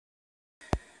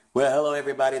Well, hello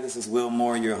everybody. This is Will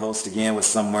Moore, your host again with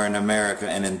Somewhere in America.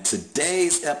 And in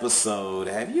today's episode,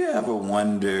 have you ever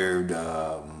wondered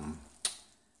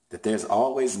that there's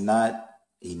always not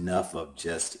enough of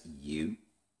just you?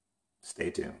 Stay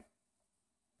tuned.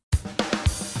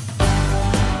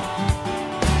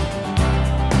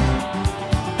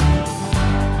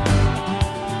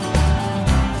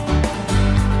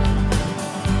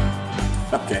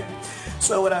 Okay,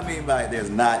 so what I mean by there's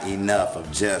not enough of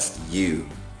just you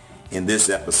in this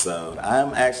episode,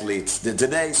 I'm actually,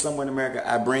 today, Somewhere in America,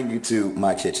 I bring you to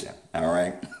my kitchen, all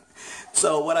right?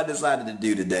 So what I decided to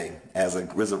do today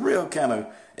was a real kind of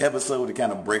episode to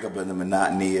kind of break up in the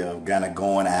monotony of kind of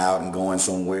going out and going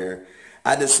somewhere.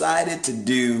 I decided to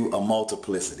do a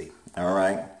multiplicity, all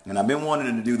right? And I've been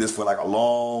wanting to do this for like a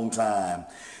long time.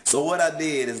 So what I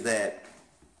did is that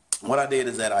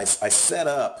I set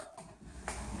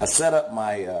up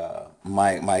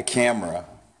my camera.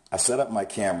 I set up my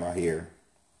camera here.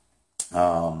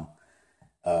 My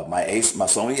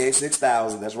Sony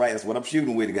A6000. That's right. That's what I'm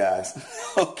shooting with, guys.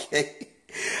 Okay.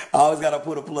 I always got to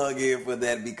put a plug in for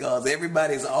that because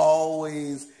everybody's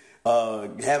always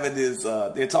having this.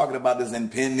 They're talking about this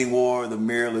impending war of the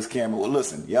mirrorless camera. Well,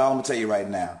 listen, y'all. I'm gonna tell you right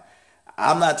now.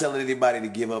 I'm not telling anybody to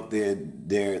give up their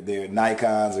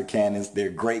Nikons or Canons. They're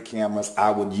great cameras.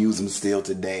 I would use them still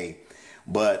today.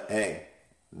 But hey,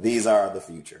 these are the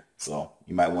future. So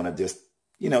you might want to just,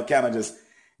 kind of just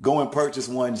go and purchase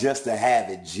one just to have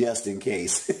it, just in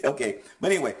case. Okay.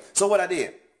 But anyway, so what I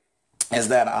did is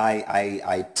that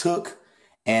I took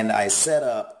and I set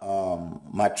up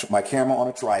my camera on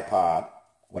a tripod,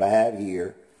 what I have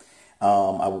here.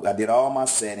 I did all my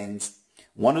settings.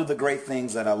 One of the great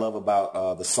things that I love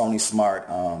about the Sony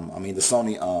the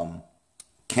Sony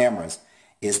cameras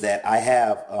is that I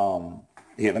have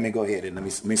here, let me go ahead and let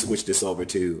me switch this over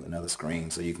to another screen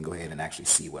so you can go ahead and actually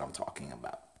see what I'm talking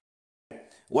about.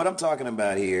 What I'm talking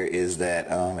about here is that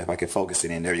if I can focus it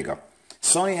in, there you go.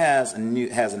 Sony has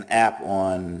an app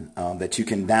on that you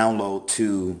can download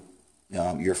to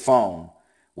your phone,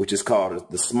 which is called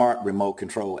the Smart Remote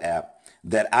Control app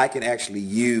that I can actually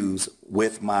use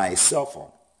with my cell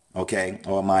phone, okay,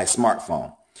 or my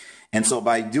smartphone. And so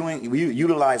by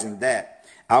utilizing that,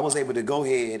 I was able to go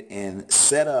ahead and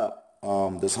set up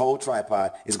this whole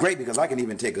tripod. It's great because I can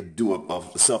even do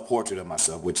a self-portrait of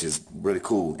myself, which is really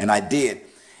cool. And I did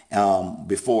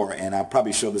before, and I'll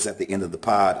probably show this at the end of the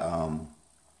pod,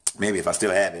 maybe if I still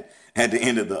have it, at the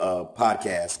end of the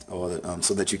podcast, or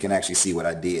so that you can actually see what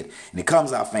I did. And it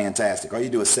comes out fantastic. All you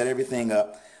do is set everything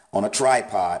up on a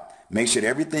tripod, make sure that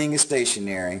everything is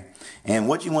stationary. And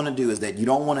what you want to do is that you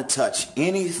don't want to touch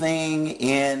anything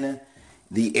in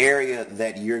the area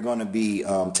that you're going to be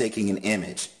taking an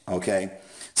image, okay?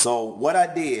 So what I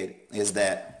did is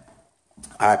that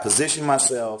I positioned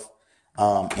myself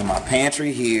in my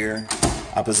pantry here.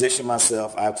 I positioned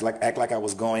myself, I act like I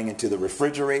was going into the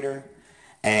refrigerator,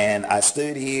 and I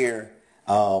stood here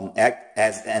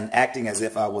acting as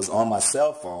if I was on my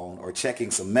cell phone or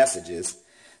checking some messages.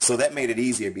 So that made it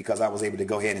easier because I was able to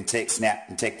go ahead and take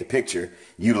the picture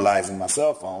utilizing my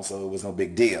cell phone, so it was no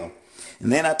big deal.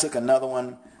 And then I took another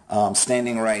one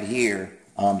standing right here,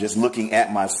 just looking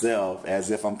at myself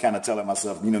as if I'm kind of telling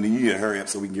myself, you need to hurry up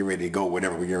so we can get ready to go,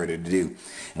 whatever we get ready to do.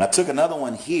 And I took another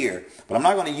one here, but I'm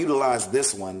not going to utilize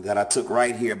this one that I took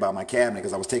right here by my cabinet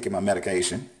because I was taking my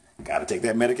medication. Got to take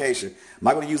that medication. I'm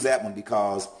not going to use that one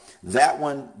because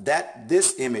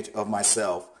this image of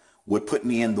myself would put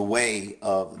me in the way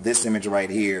of this image right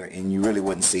here, and you really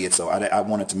wouldn't see it. So I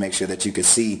wanted to make sure that you could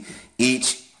see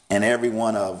each and every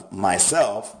one of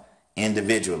myself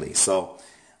individually. So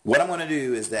what I'm going to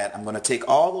do is that I'm going to take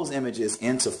all those images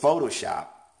into Photoshop,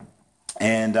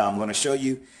 and I'm going to show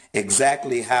you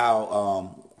exactly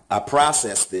how I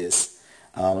process this.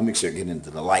 Let me make sure I get into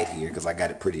the light here because I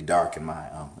got it pretty dark in my,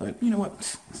 you know what,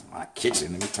 it's my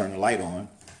kitchen. Let me turn the light on.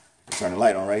 Turn the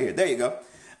light on right here. There you go.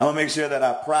 I'm going to make sure that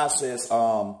I process,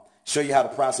 show you how to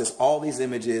process all these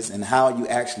images and how you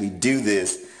actually do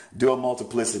this. Do a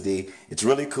multiplicity. It's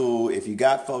really cool. If you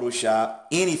got Photoshop,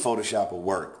 any Photoshop will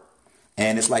work.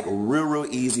 And it's like a real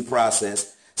easy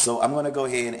process. So I'm going to go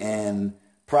ahead and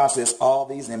process all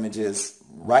these images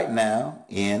right now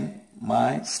in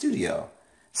my studio.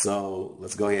 So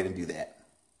let's go ahead and do that.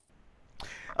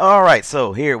 All right,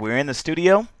 so here we're in the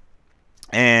studio.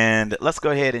 And let's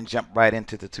go ahead and jump right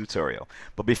into the tutorial.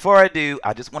 But before I do,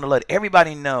 I just want to let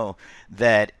everybody know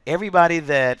that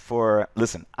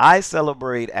listen, I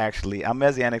celebrate, actually, I'm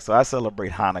Messianic, so I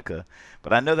celebrate Hanukkah.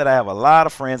 But I know that I have a lot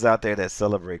of friends out there that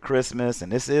celebrate Christmas,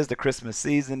 and this is the Christmas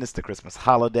season, it's the Christmas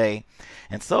holiday.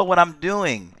 And so what I'm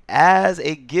doing as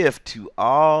a gift to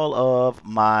all of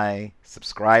my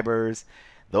subscribers,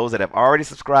 those that have already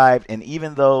subscribed, and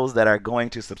even those that are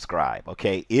going to subscribe,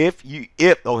 okay?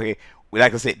 Okay,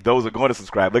 like I said, those are going to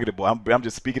subscribe. Look at it, boy. I'm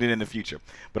just speaking it in the future.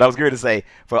 But I was going to say,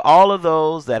 for all of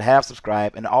those that have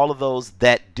subscribed and all of those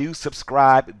that do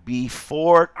subscribe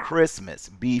before Christmas,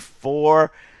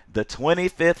 before the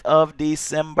 25th of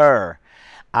December,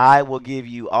 I will give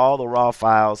you all the raw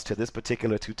files to this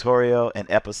particular tutorial and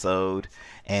episode,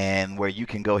 and where you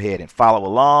can go ahead and follow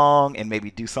along and maybe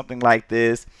do something like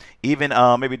this. Even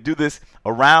maybe do this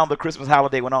around the Christmas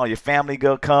holiday when all your family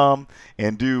go come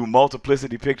and do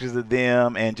multiplicity pictures of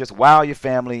them and just wow your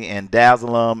family and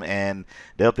dazzle them, and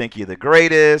they'll think you're the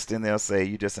greatest and they'll say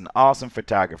you're just an awesome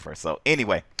photographer. So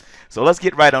anyway, so let's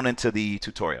get right on into the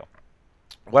tutorial.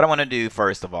 What I want to do,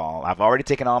 first of all, I've already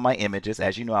taken all my images.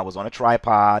 As you know, I was on a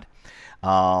tripod.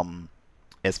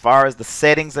 As far as the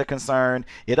settings are concerned,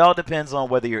 it all depends on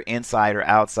whether you're inside or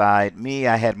outside. Me,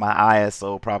 I had my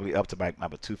ISO probably up to about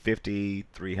 250,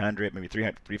 300, maybe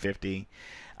 300, 350.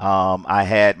 I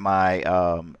had my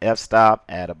f-stop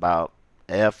at about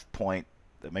f point,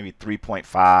 maybe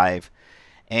 3.5.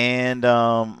 And,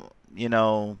 you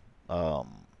know,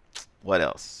 what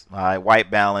else? My white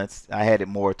balance, I had it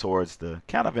more towards the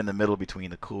kind of in the middle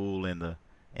between the cool and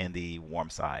the warm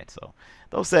side. So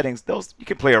those settings, those you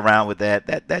can play around with that.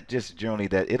 That just generally,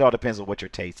 that it all depends on what your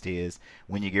taste is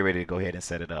when you get ready to go ahead and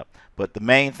set it up. But the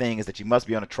main thing is that you must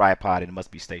be on a tripod and it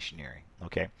must be stationary.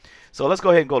 Okay. So let's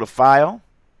go ahead and go to File.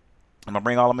 I'm gonna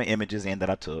bring all of my images in that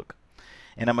I took,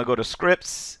 and I'm gonna go to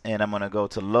Scripts, and I'm gonna go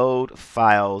to Load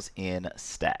Files in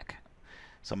Stack.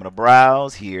 So I'm gonna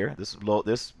browse here. This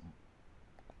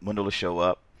window will show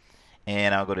up,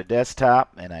 and I'll go to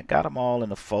Desktop, and I got them all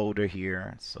in a folder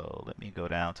here. So let me go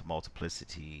down to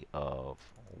Multiplicity of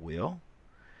Will,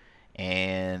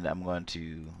 and I'm going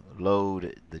to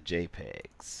load the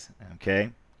JPEGs. Okay,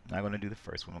 I'm not going to do the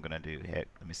first one. I'm going to do, heck,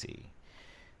 let me see.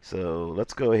 So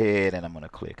let's go ahead, and I'm going to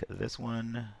click this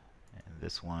one and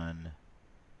this one,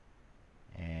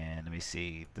 and let me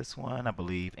see, this one I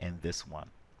believe, and this one.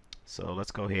 So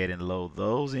let's go ahead and load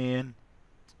those in,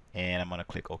 and I'm going to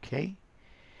click OK.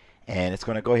 And it's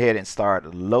going to go ahead and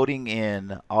start loading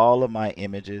in all of my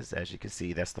images. As you can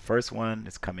see, that's the first one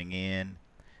is coming in,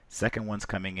 second one's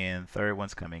coming in, third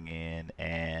one's coming in,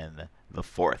 and the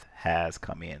fourth has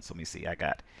come in. So let me see, I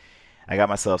got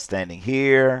myself standing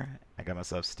here, I got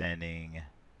myself standing,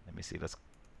 let me see,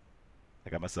 I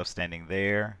got myself standing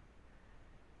there,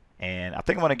 and I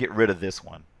think I'm going to get rid of this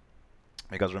one,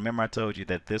 because remember I told you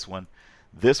that this one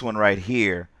right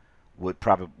here would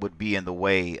be in the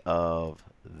way of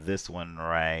this one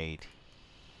right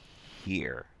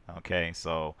here. Okay,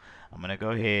 so I'm gonna go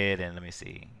ahead and let me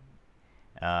see.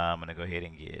 I'm gonna go ahead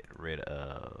and get rid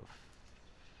of.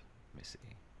 Let me see.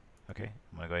 Okay,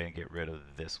 I'm gonna go ahead and get rid of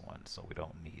this one, so we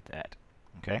don't need that.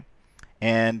 Okay,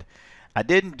 and I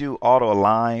didn't do auto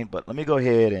align, but let me go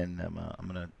ahead and I'm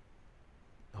gonna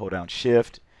hold down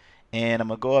Shift, and I'm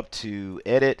gonna go up to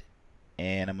Edit,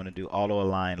 and I'm gonna do auto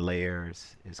align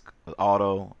layers. Is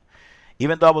auto.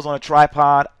 Even though I was on a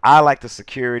tripod, I like the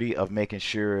security of making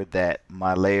sure that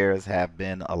my layers have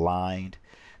been aligned.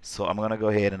 So I'm going to go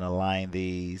ahead and align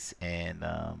these, and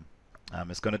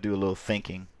it's going to do a little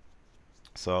thinking.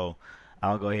 So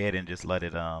I'll go ahead and just let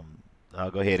it. I'll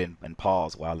go ahead and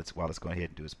pause while it's going ahead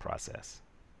and do its process.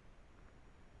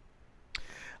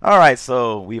 All right,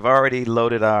 so we've already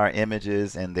loaded our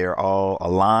images, and they're all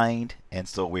aligned, and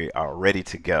so we are ready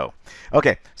to go.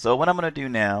 Okay, so what I'm going to do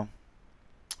now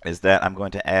is that I'm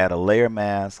going to add a layer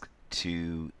mask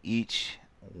to each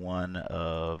one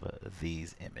of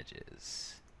these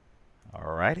images.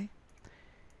 Alrighty.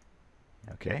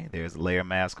 Okay, there's a layer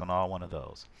mask on all one of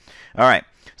those. Alright,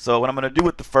 so what I'm going to do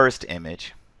with the first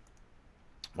image,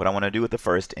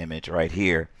 right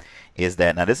here is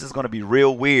that, now this is going to be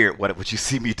real weird what you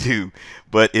see me do,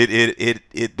 but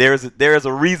there's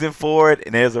a reason for it,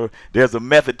 and there's a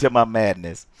method to my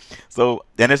madness. So,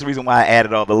 and that's the reason why I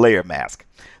added all the layer mask.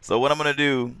 So what I'm going to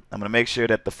do, I'm going to make sure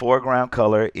that the foreground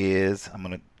color is, I'm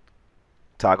going to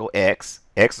toggle X.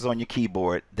 X is on your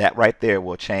keyboard. That right there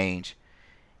will change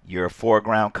your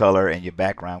foreground color and your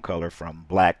background color from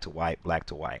black to white, black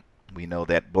to white. We know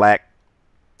that black,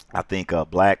 I think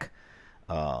black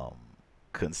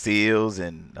conceals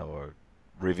and or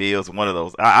reveals one of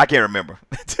those. I can't remember.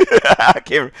 I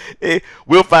can't.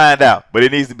 We'll find out, but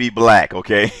it needs to be black,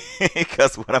 okay?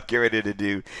 Because what I'm getting ready to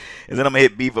do is then I'm gonna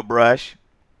hit beaver brush,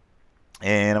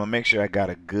 and I'm gonna make sure I got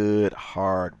a good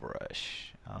hard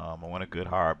brush. I want a good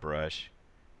hard brush.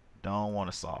 Don't want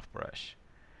a soft brush.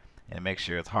 And make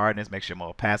sure it's hardness. Make sure my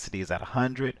opacity is at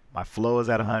 100. My flow is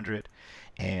at 100,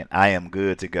 and I am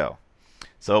good to go.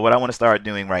 So what I want to start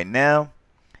doing right now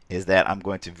is that I'm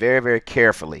going to very, very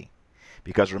carefully,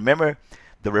 because remember,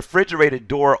 the refrigerator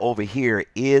door over here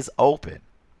is open,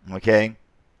 okay?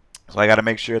 So I got to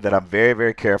make sure that I'm very,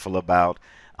 very careful about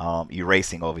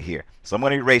erasing over here. So I'm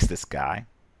going to erase this guy.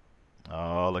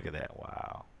 Oh, look at that.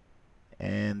 Wow.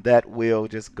 And that wheel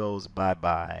just goes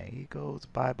bye-bye. He goes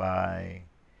bye-bye.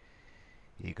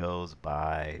 He goes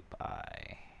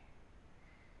bye-bye.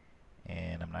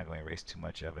 And I'm not going to erase too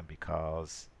much of him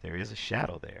because there is a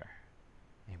shadow there.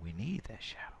 And we need that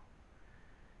shadow.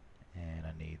 And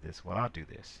I need this. Well, I'll do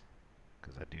this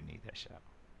because I do need that shadow.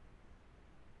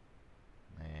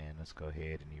 And let's go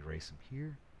ahead and erase him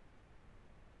here.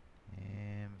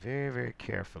 And very, very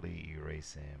carefully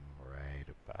erase him right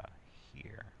about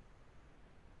here.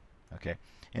 Okay.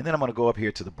 And then I'm going to go up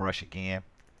here to the brush again.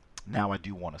 Now I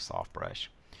do want a soft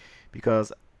brush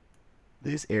because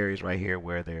these areas right here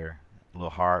where they're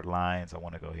little hard lines, I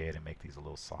want to go ahead and make these a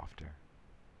little softer.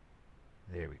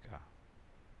 There we go.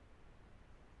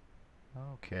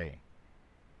 Okay.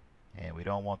 And we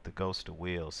don't want the ghost of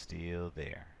wheel still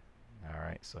there.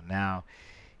 Alright, so now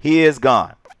he is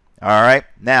gone. Alright,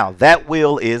 now that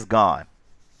wheel is gone.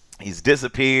 He's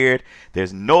disappeared.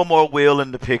 There's no more wheel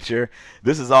in the picture.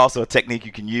 This is also a technique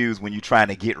you can use when you're trying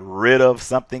to get rid of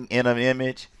something in an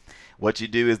image. What you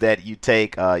do is that you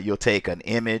take you'll take an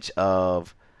image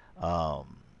of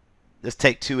just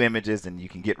take two images and you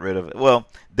can get rid of it. Well,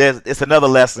 it's another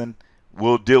lesson.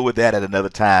 We'll deal with that at another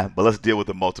time, but let's deal with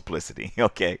the multiplicity.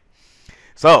 Okay.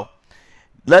 So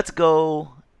let's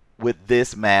go with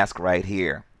this mask right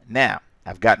here. Now,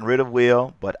 I've gotten rid of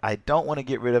Will, but I don't want to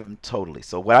get rid of him totally.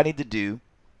 So what I need to do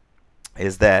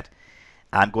is that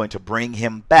I'm going to bring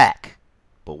him back.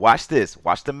 But watch this.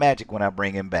 Watch the magic when I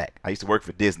bring him back. I used to work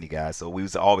for Disney, guys, so we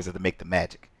always have to make the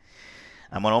magic.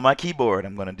 I'm on my keyboard.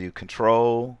 I'm going to do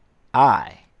Control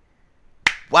I.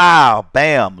 Wow,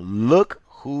 bam. Look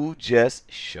who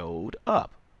just showed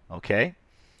up. Okay.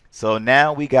 So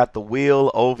now we got the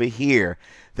wheel over here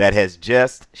that has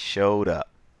just showed up.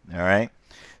 All right.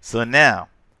 So now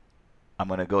I'm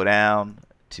going to go down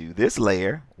to this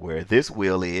layer where this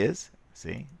wheel is.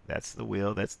 See, that's the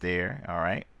wheel that's there. All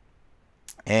right.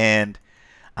 And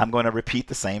I'm going to repeat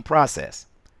the same process,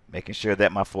 making sure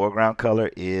that my foreground color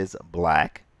is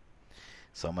black.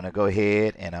 So I'm going to go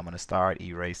ahead and I'm going to start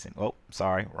erasing. Oh,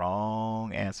 sorry.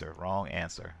 Wrong answer. Wrong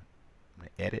answer. I'm going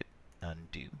to edit,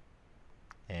 undo.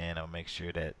 And I'll make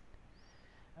sure that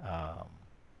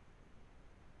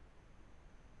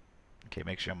okay,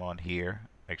 make sure I'm on here,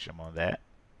 make sure I'm on that,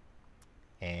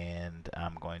 and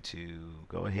I'm going to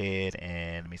go ahead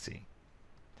and let me see,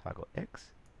 toggle X,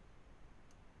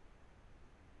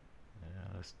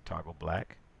 let's toggle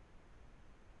black,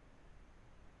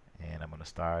 and I'm going to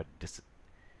start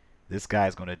this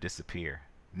guy's going to disappear.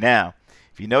 Now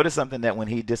if you notice something, that when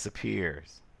he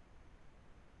disappears,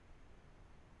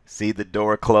 see, the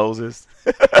door closes.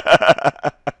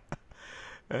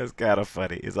 That's kind of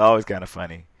funny. It's always kind of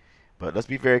funny. But let's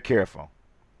be very careful.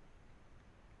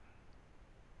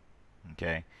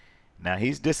 Okay. Now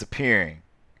he's disappearing,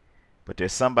 but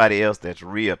there's somebody else that's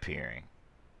reappearing.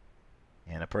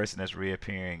 And the person that's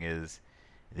reappearing is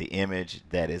the image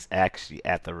that is actually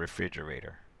at the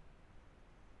refrigerator.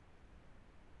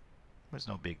 It's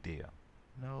no big deal.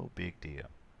 No big deal.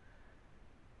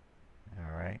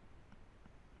 All right.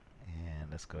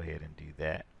 And let's go ahead and do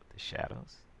that with the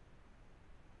shadows.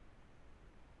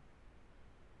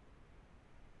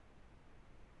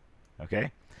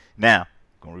 Okay. Now, I'm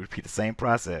going to repeat the same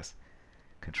process.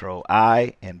 Control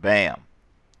I and bam.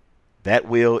 That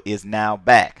wheel is now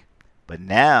back. But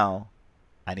now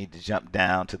I need to jump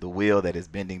down to the wheel that is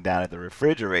bending down at the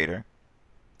refrigerator.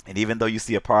 And even though you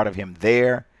see a part of him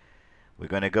there, we're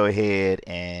going to go ahead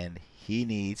and he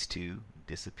needs to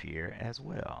disappear as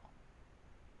well.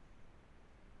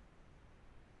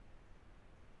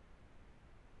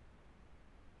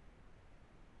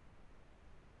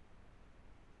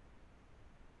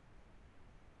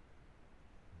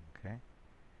 Okay.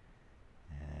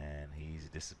 And he's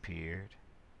disappeared.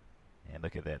 And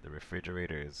look at that. The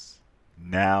refrigerator is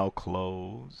now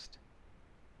closed.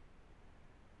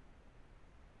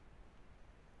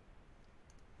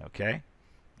 Okay.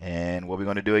 And what we're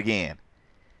going to do again.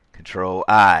 Control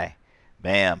I.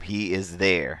 Bam, he is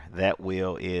there. That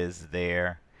wheel is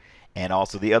there. And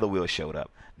also the other wheel showed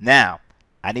up. Now,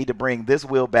 I need to bring this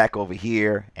wheel back over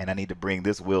here, and I need to bring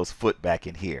this wheel's foot back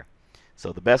in here.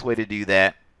 So the best way to do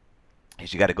that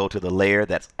is you got to go to the layer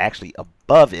that's actually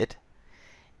above it,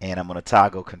 and I'm going to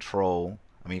toggle control.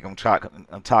 I'm going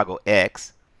to toggle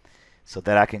X so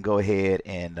that I can go ahead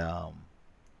and,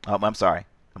 I'm sorry,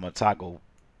 I'm going to toggle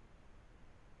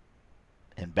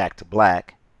and back to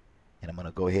black, and I'm going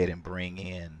to go ahead and bring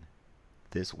in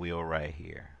this wheel right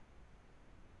here.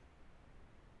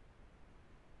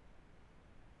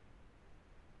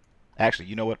 Actually,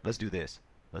 you know what? Let's do this.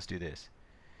 Let's do this.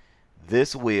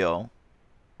 This wheel,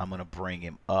 I'm going to bring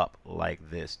him up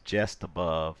like this, just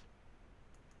above,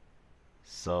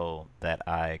 so that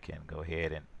I can go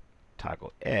ahead and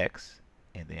toggle X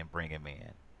and then bring him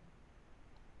in.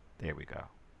 There we go.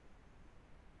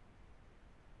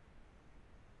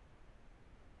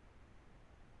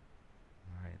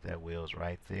 All right, that wheel's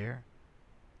right there.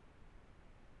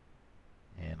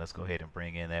 And let's go ahead and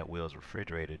bring in that wheel's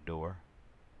refrigerator door.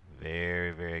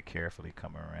 Very, very carefully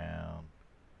come around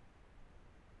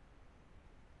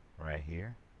right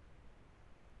here.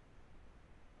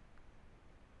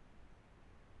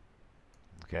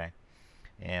 Okay,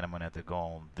 and I'm gonna have to go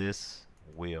on this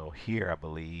wheel here, I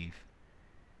believe,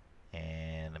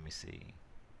 and let me see,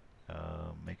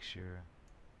 make sure,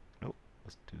 nope,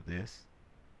 let's do this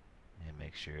and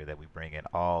make sure that we bring in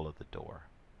all of the door.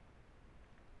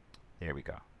 There we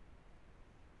go.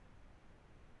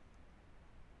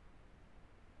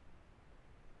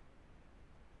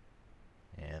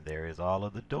 And there is all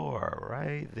of the door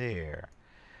right there.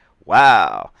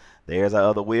 Wow, there's our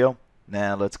other wheel.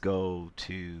 Now let's go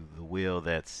to the wheel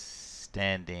that's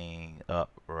standing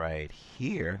up right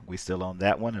here. We still on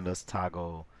that one, and let's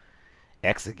toggle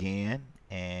X again.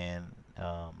 And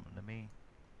let me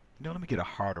get a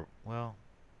harder. Well,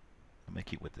 let me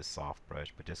keep with this soft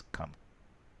brush, but just come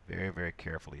very, very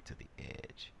carefully to the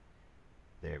edge.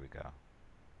 There we go.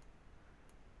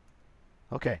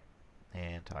 Okay,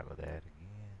 and toggle that again.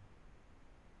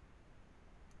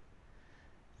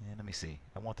 And let me see.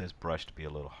 I want this brush to be a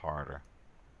little harder.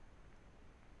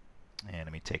 And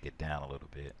let me take it down a little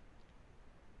bit.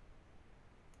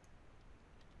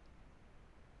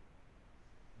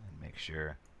 And make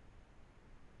sure.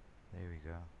 There we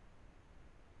go.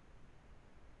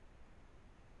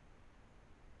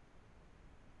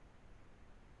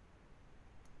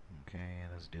 Okay,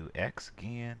 and let's do X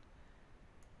again.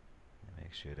 And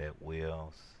make sure that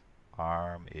wheel's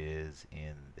arm is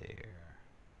in there.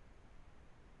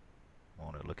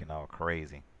 On it looking all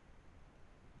crazy.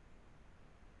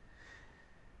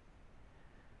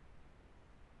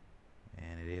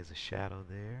 And it is a shadow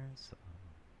there, so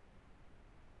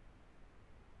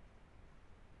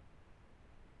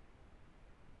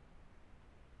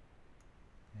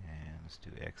and let's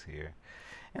do X here.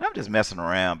 And I'm just messing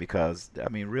around because, I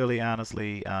mean, really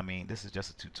honestly, I mean, this is just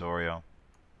a tutorial,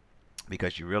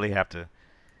 because you really have to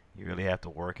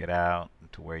work it out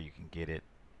to where you can get it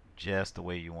just the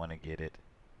way you want to get it.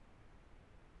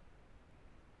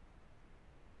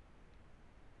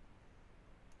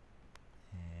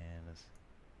 And let's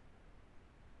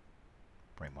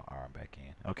bring my arm back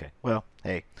in. Okay, well,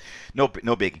 hey, no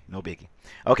biggie, no biggie.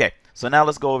 Okay, so now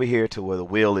let's go over here to where the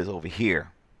wheel is over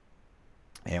here.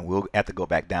 And we'll have to go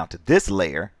back down to this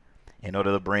layer in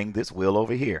order to bring this wheel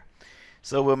over here.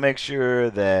 So we'll make sure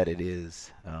that it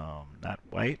is not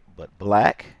white, but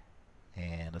black.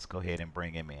 And let's go ahead and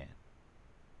bring him in.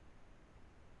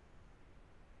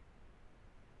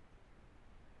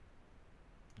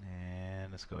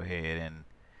 And let's go ahead and,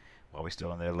 while we're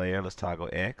still on that layer, let's toggle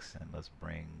X and let's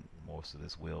bring most of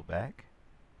this wheel back.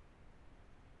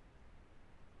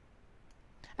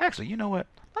 Actually, you know what?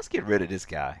 Let's get rid of this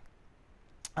guy.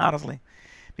 Honestly,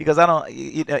 because I don't,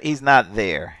 he's not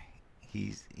there.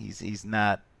 He's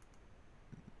not.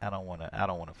 I don't want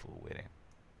to fool with him.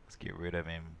 Let's get rid of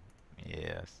him.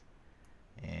 Yes,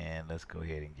 and let's go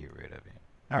ahead and get rid of him.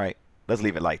 All right, let's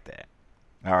leave it like that.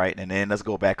 All right, and then let's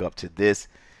go back up to this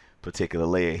particular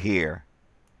layer here,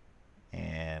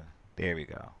 and there we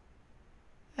go.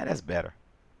 Yeah, that's better.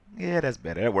 Yeah, that's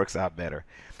better. That works out better.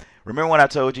 Remember when I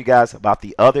told you guys about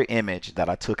the other image that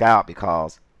I took out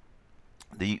because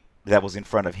that was in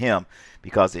front of him,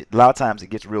 because a lot of times it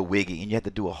gets real wiggy and you have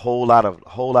to do a whole lot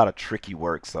of tricky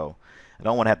work. So I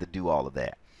don't want to have to do all of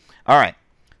that. All right,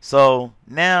 so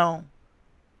now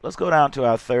let's go down to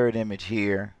our third image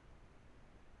here,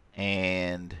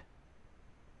 and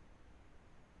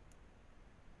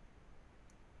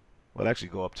we'll actually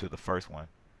go up to the first one,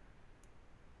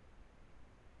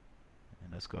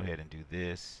 and let's go ahead and do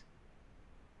this.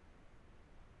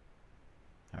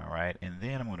 All right, and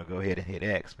then I'm going to go ahead and hit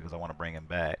X because I want to bring him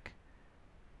back.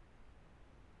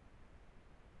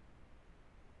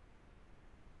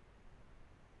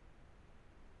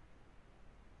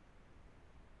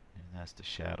 And that's the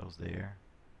shadows there.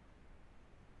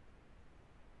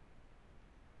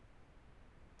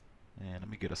 And let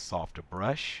me get a softer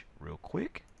brush real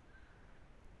quick.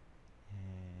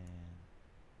 And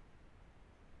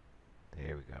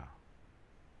there we go.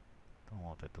 Don't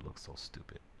want that to look so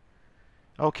stupid.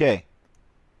 Okay.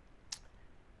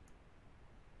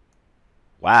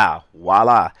 Wow.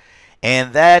 Voila.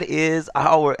 And that is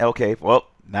our, okay, well,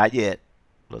 not yet.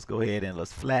 Let's go ahead and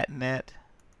let's flatten that.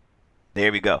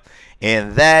 There we go.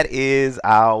 And that is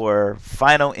our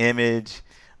final image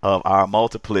of our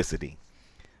multiplicity.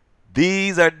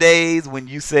 These are days when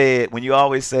you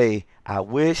always say, I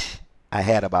wish I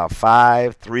had about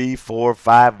 5, 3, 4,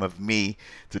 5 of me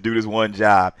to do this one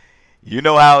job. You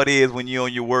know how it is when you're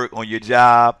on your work, on your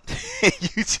job.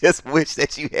 You just wish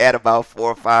that you had about 4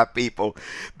 or 5 people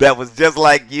that was just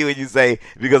like you, and you say,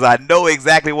 because I know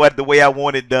exactly what the way I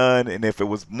want it done, and if it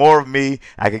was more of me,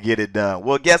 I could get it done.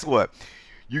 Well, guess what?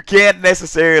 You can't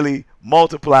necessarily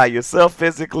multiply yourself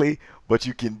physically, but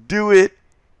you can do it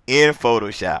in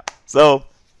Photoshop. So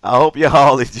I hope you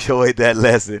all enjoyed that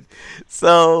lesson.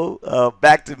 So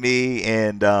back to me,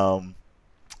 and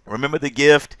remember the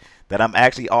gift that I'm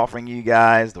actually offering you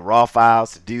guys, the raw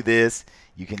files to do this.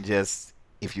 You can just,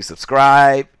 if you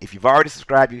subscribe, if you've already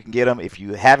subscribed, you can get them. If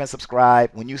you haven't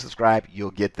subscribed, when you subscribe,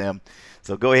 you'll get them.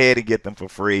 So go ahead and get them for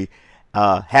free.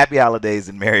 Happy holidays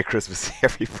and Merry Christmas,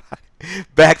 everybody.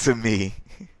 Back to me.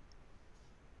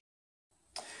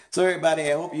 So everybody,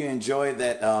 I hope you enjoyed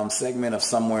that segment of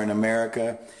Somewhere in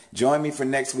America. Join me for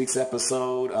next week's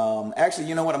episode. Actually,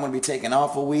 you know what? I'm going to be taking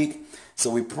off a week, so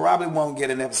we probably won't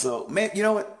get an episode. You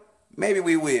know what? Maybe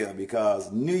we will,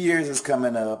 because New Year's is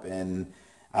coming up, and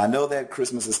I know that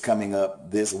Christmas is coming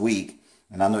up this week,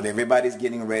 and I know that everybody's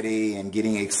getting ready and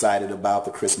getting excited about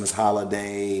the Christmas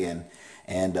holiday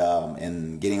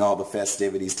and getting all the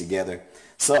festivities together.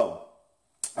 So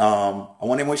I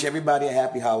want to wish everybody a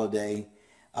happy holiday.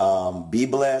 Be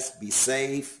blessed, be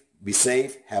safe,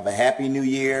 have a happy new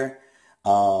year. I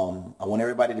want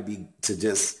everybody to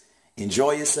just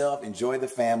enjoy yourself, enjoy the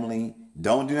family.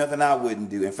 Don't do nothing I wouldn't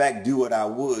do. In fact, do what I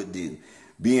would do.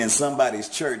 Be in somebody's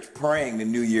church praying the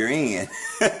new year in.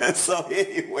 So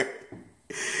anyway,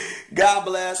 God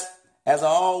bless. As I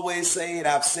always say, and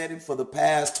I've said it for the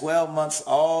past 12 months,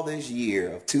 all this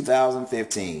year of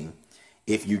 2015,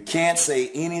 if you can't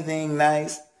say anything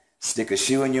nice, stick a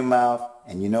shoe in your mouth,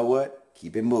 and you know what?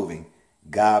 Keep it moving.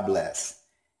 God bless.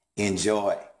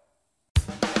 Enjoy.